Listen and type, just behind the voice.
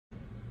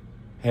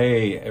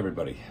Hey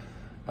everybody,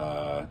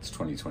 it's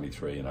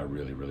 2023 and I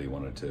really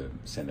wanted to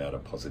send out a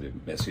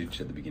positive message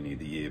at the beginning of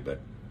the year,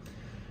 but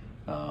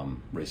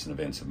recent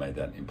events have made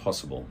that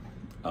impossible.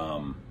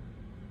 Don't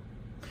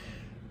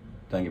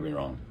get me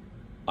wrong,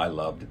 I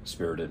loved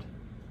Spirited.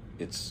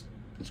 It's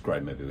a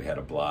great movie. We had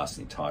a blast.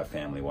 The entire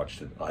family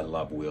watched it. I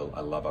love Will.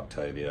 I love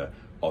Octavia.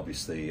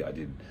 Obviously, I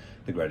did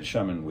The Greatest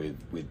Showman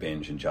with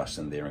Benj and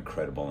Justin. They're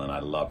incredible, and I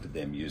loved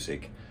their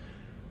music.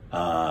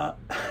 And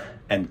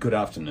Good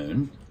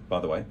Afternoon, by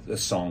the way, the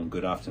song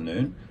Good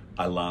Afternoon,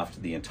 I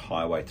laughed the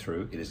entire way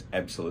through. It is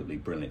absolutely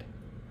brilliant.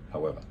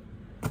 However,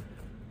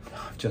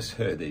 I've just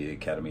heard the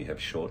Academy have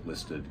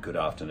shortlisted Good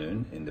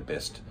Afternoon in the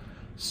Best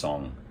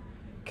Song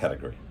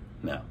category.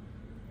 Now,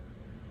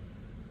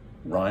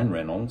 Ryan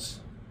Reynolds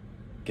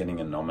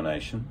getting a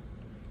nomination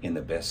in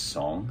the Best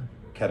Song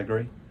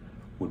category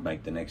would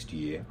make the next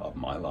year of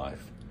my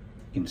life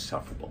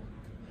insufferable.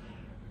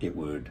 It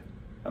would,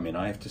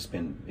 I have to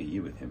spend a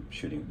year with him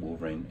shooting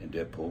Wolverine and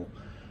Deadpool,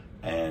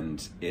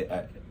 and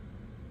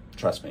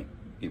trust me,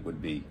 it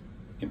would be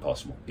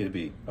impossible. It'd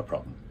be a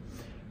problem.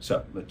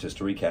 So, but just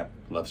to recap,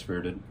 love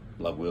Spirited,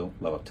 love Will,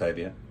 love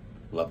Octavia,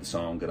 love the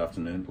song Good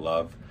Afternoon,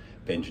 love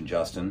Benj and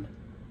Justin,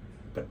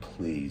 but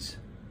please,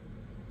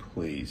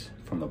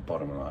 from the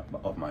bottom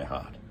of my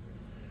heart,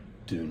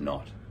 do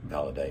not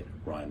validate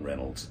Ryan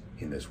Reynolds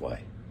in this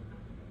way.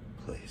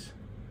 Please.